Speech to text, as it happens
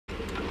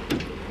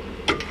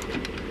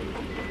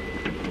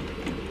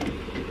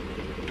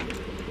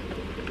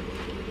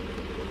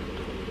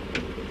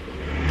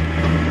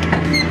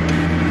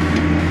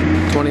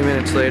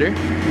minutes later.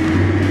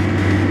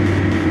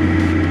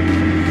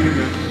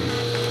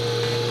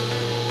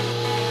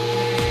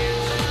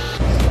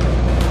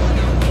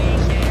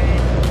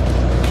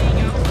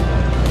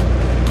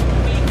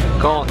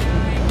 Call.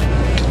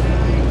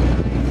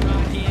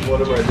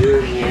 What am I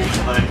doing?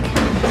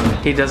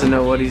 Like, he doesn't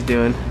know what he's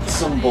doing.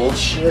 some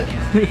bullshit.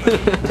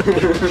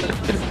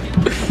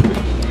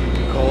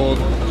 Cold.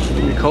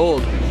 You're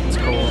cold. It's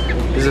cold.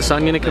 Is the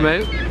sun gonna come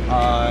out?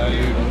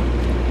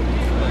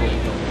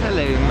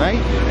 Hello,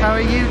 mate. How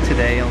are you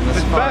today on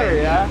this fine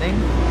evening?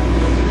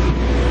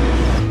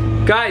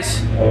 Guys,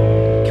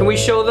 can we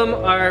show them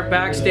our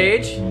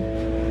backstage?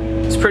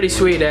 It's pretty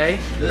sweet, eh?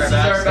 This is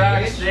our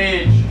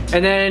backstage.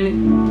 And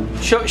then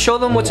show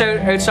them what's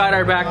outside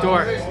our back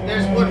door.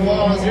 There's wood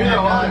walls. Hold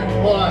on.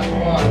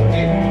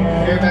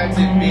 You're back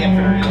to being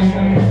for real.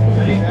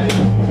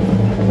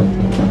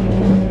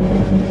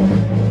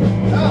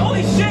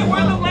 Holy shit,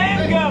 where'd the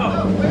land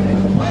go? Where'd it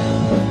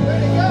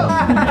go?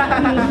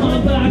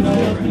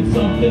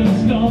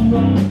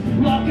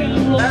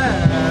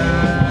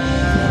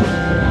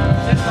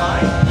 That's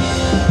fine.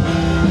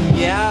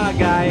 Yeah,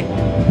 guy.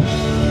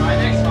 My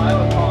next smile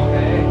with Paul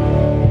Bay.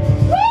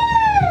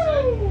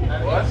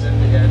 What?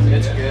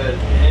 It's good.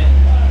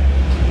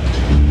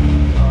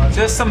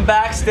 Just some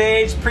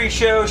backstage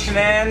pre-show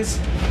shenanigans.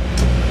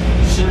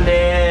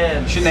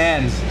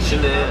 Shenanigans.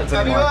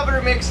 Have you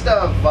ever mixed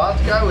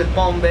vodka with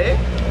Bombay?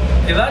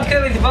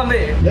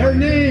 Their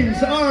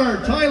names are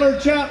Tyler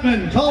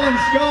Chapman, Colin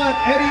Scott,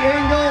 Eddie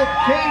Engel,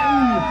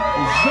 Caden,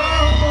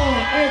 Zarl.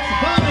 It's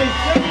high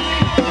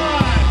 75.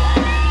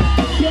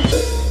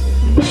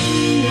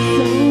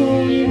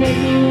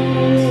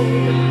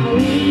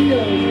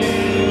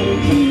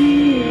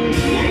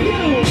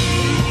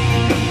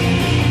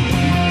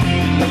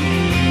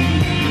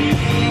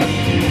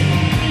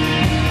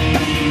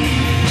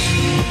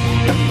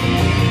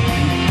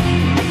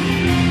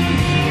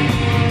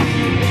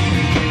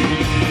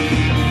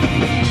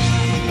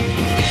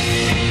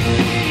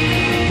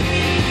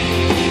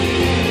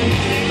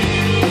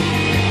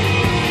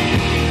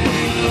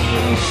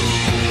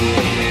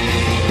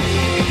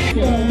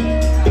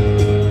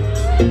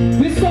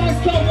 This song's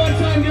called One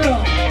Time Girl.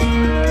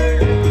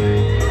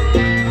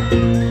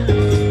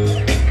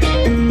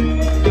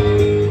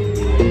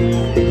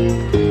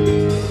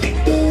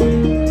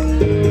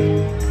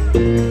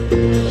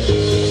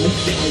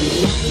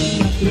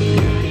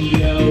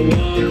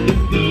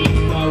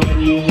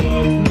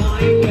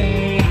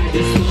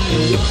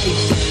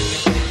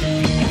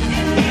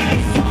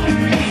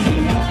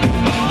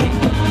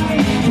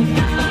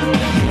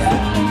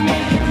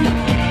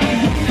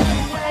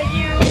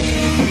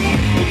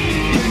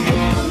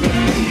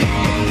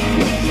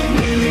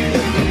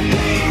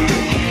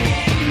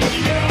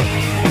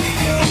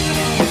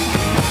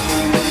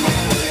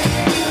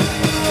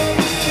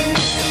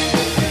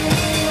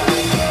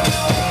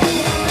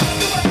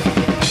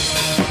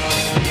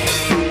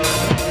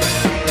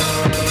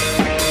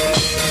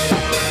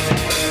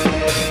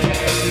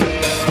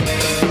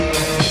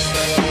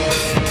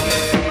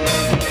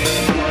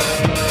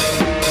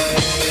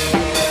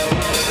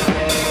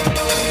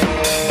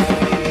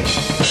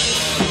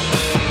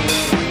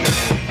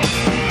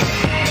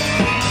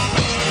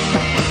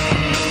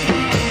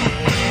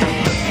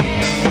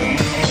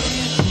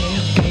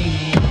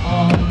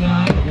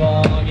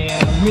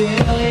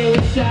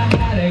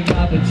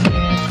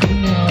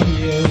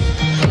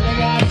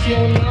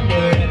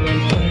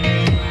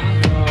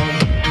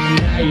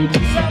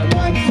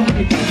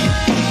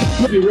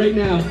 Right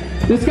now,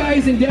 this guy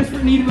is in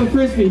desperate need of a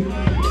frisbee.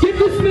 Give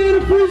this man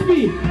a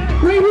frisbee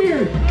right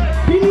here.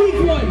 He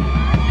needs one.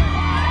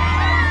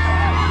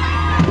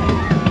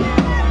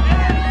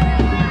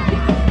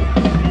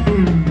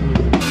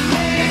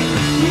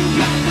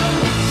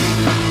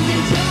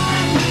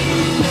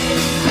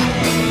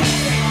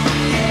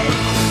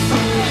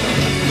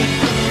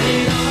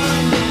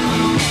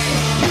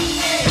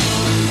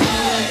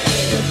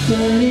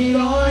 Turn it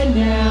on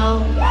now.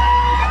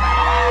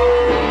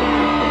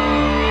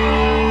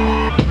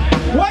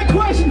 One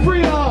question for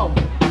y'all.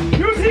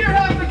 Who's here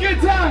having a good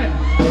time?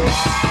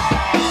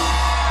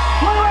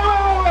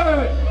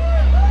 Wait.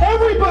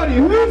 Everybody,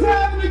 who's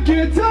having a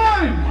good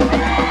time?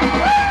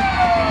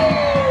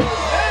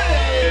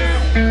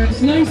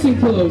 It's nice and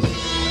close.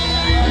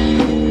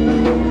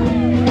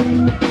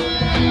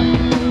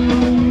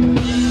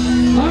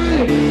 All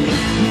right.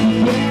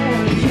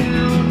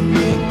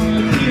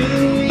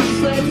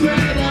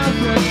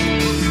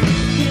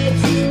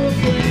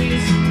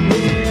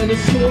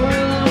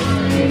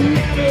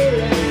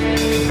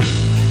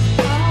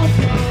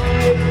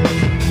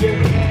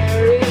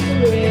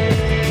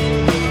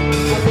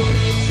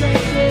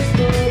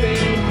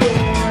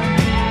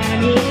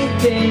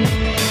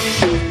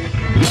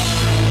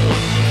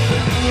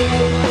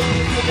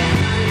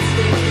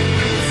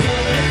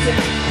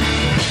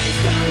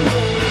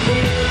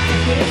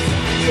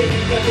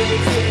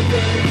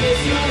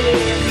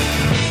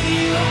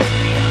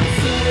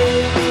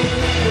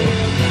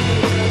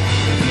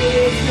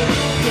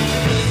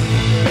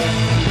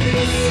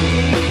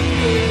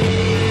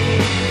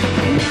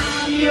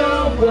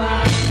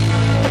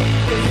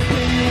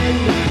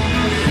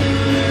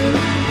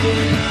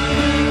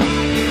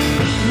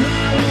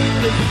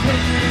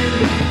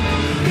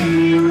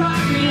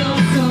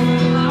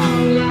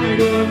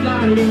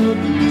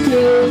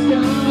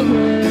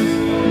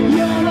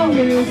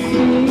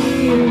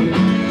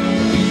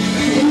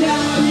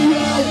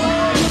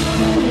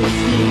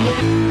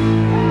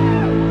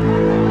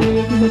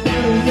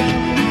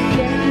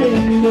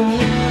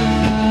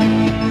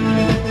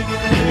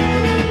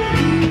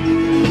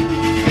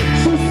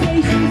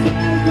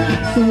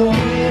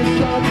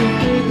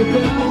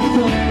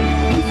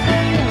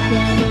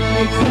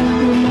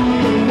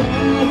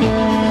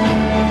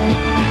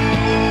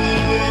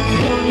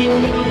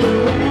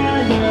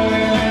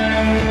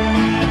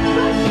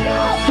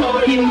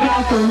 Talking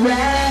about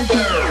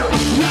forever.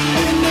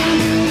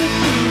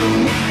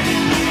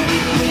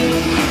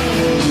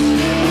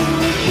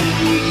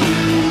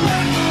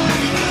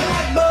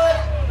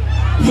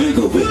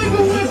 Wiggle,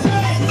 wiggle,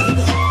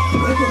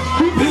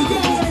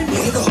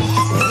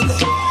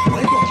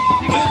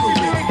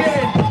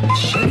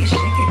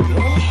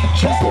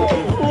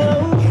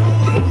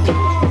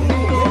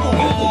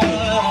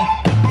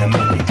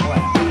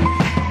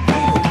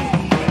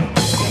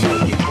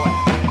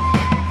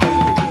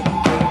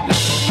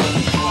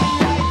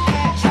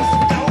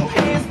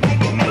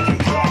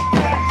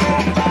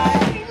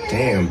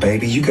 Damn,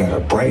 baby, you got a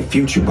bright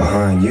future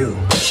behind you.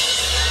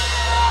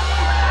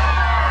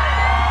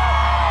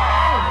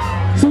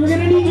 So we're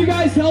gonna need you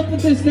guys' help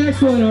with this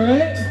next one,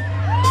 alright?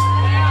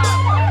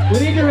 We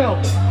need your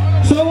help.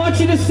 So I want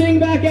you to sing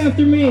back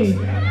after me.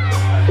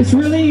 It's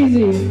really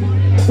easy.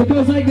 It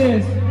goes like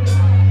this.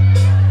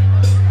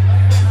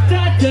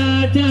 Da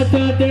da da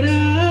da da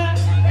da.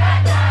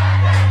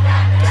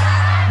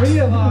 We need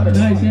it louder.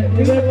 Nice.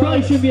 That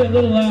probably should be a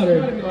little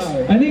louder.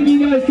 I think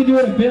you guys could do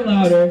it a bit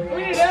louder.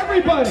 We need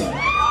everybody.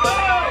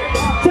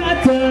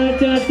 Da da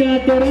da da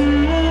da da.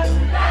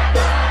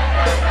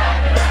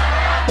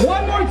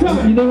 One more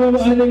time. You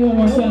think I think one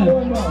more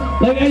time.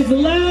 Like as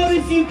loud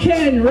as you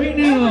can right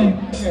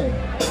now. Okay.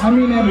 I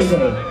mean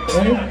everybody.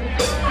 Ready?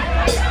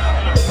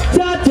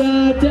 Da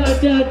da da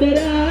da da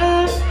da.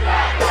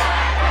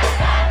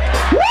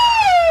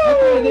 Woo!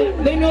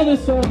 Okay, they know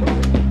this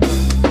song.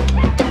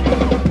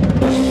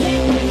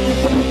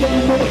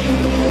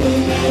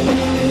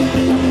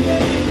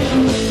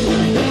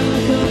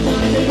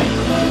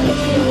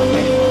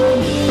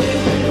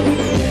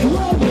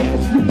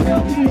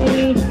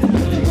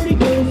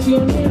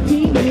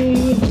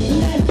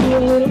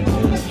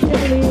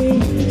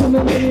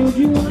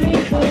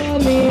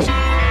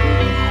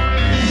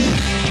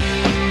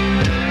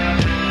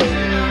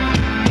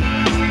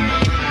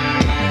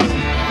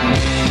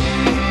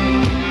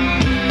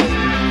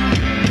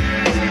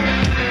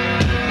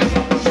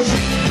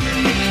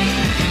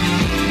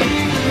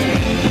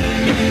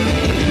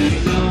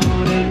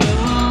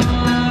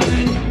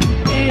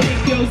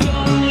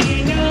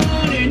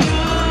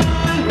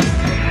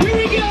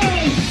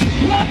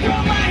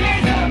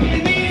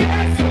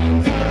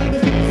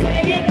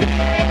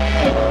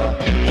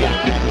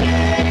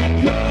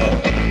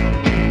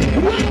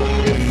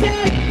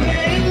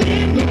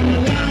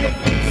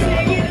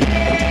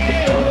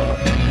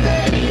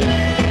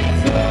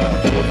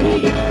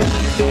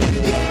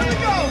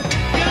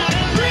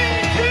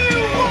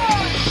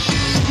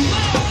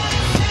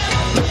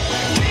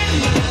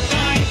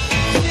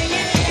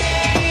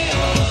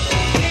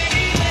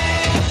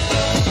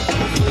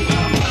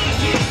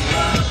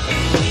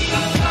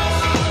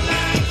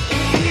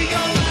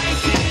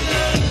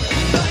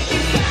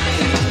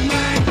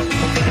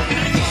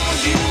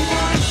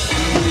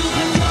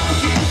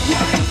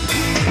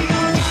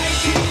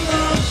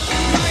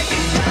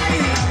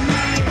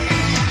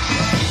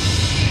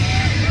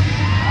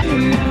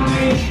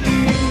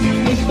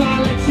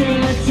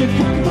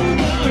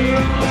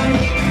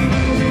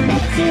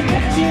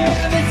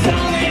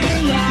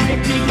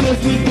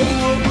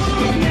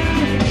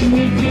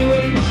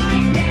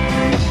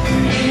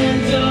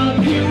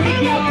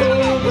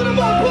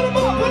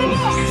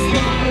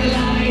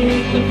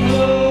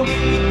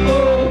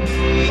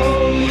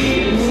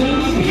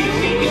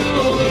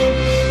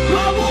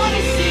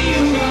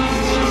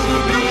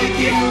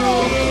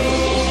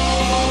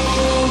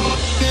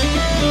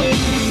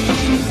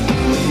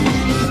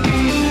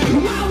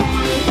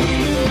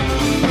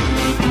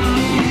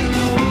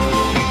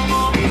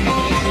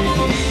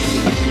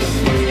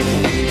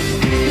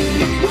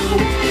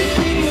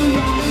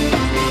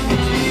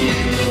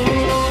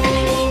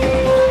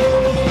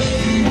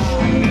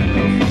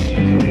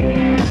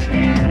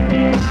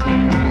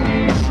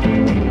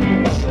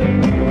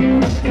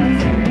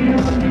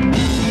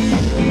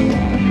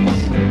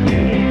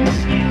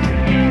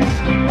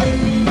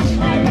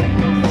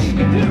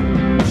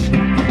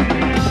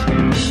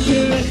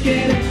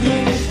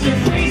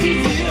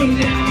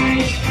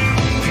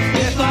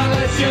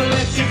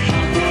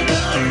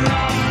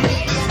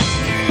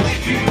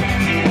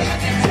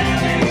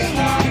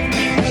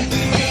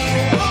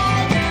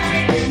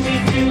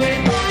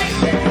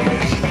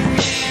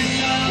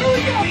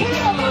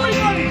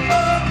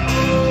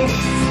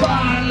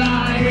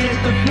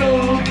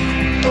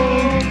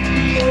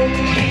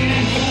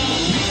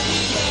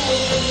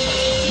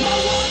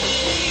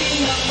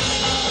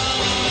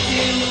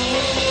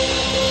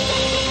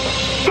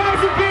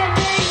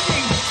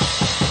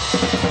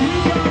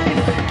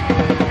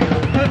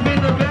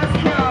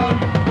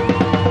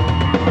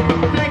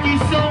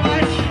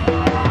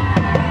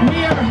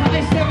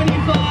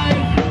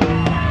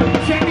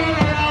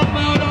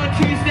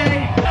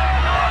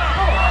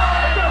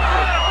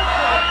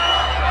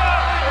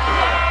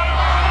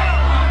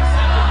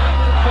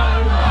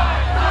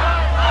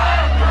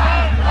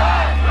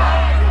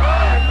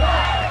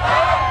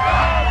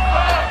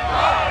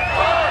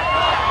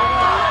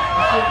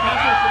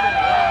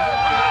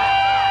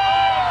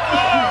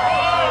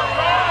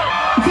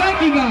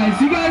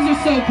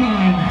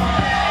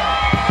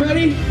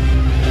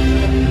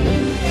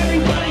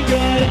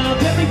 get up,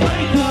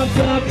 everybody comes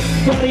up.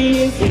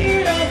 Buddy is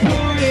here to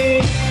party.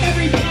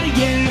 Everybody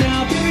get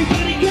up,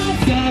 everybody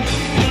comes up.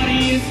 Buddy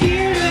is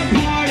here to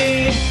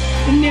party.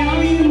 And now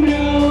you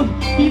know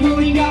you've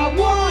only got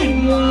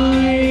one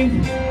life.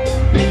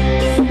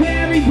 So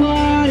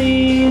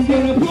everybody's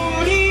gonna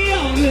party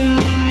all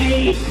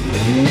night.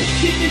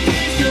 Get the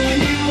dance going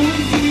now,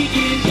 we're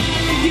freaking. All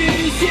we do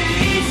is say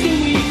it's the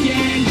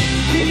weekend.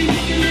 Baby, we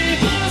can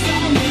live us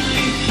all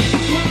night.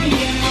 Oh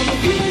yeah, we're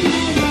feeling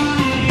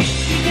alright.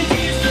 Get the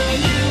dance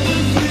going now,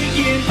 we're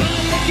freaking.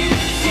 All we do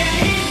is say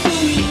it's the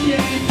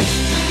weekend.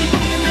 Baby, we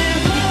can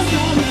live us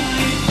all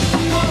night.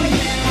 Oh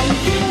yeah, we're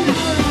feeling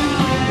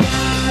alright.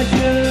 I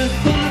just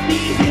bought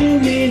these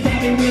movies. I've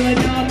been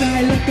wheeling all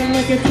night, looking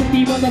like a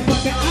tricky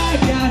motherfucker. I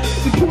got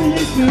the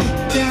coolest move.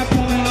 Now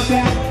come out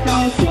back,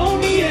 I'll show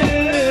me you.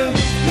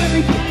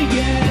 Everybody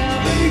get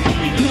up,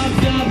 everybody comes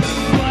up.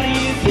 Buddy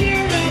is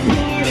here to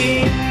party.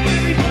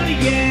 Everybody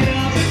get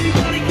up,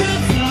 everybody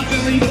comes up.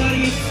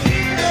 Everybody is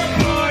here to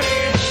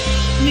party.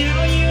 Now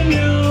you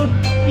know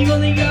you've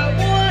only got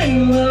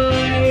one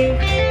life.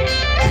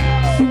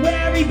 So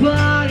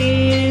everybody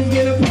is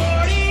gonna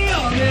party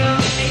all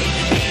night.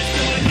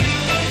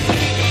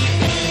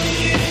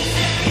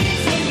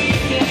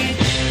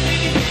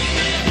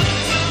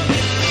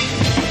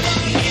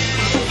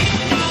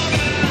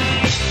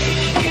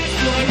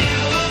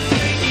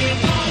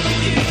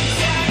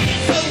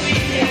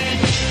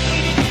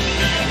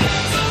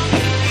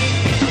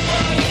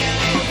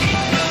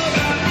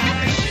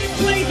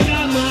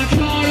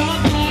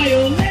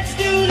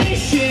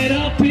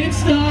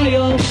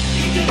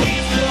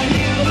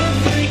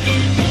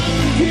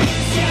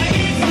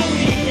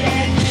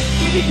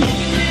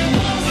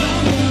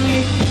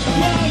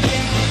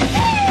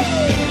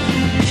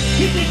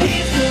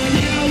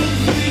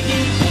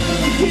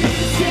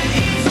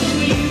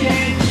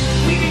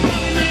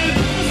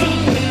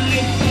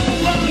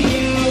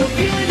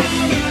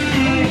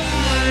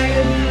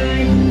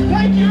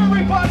 Thank you,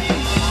 everybody.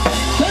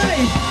 Hey!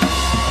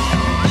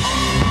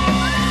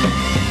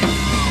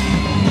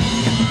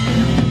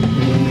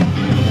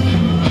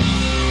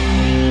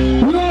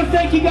 We want to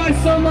thank you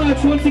guys so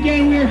much. Once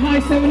again, we are High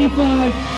 75.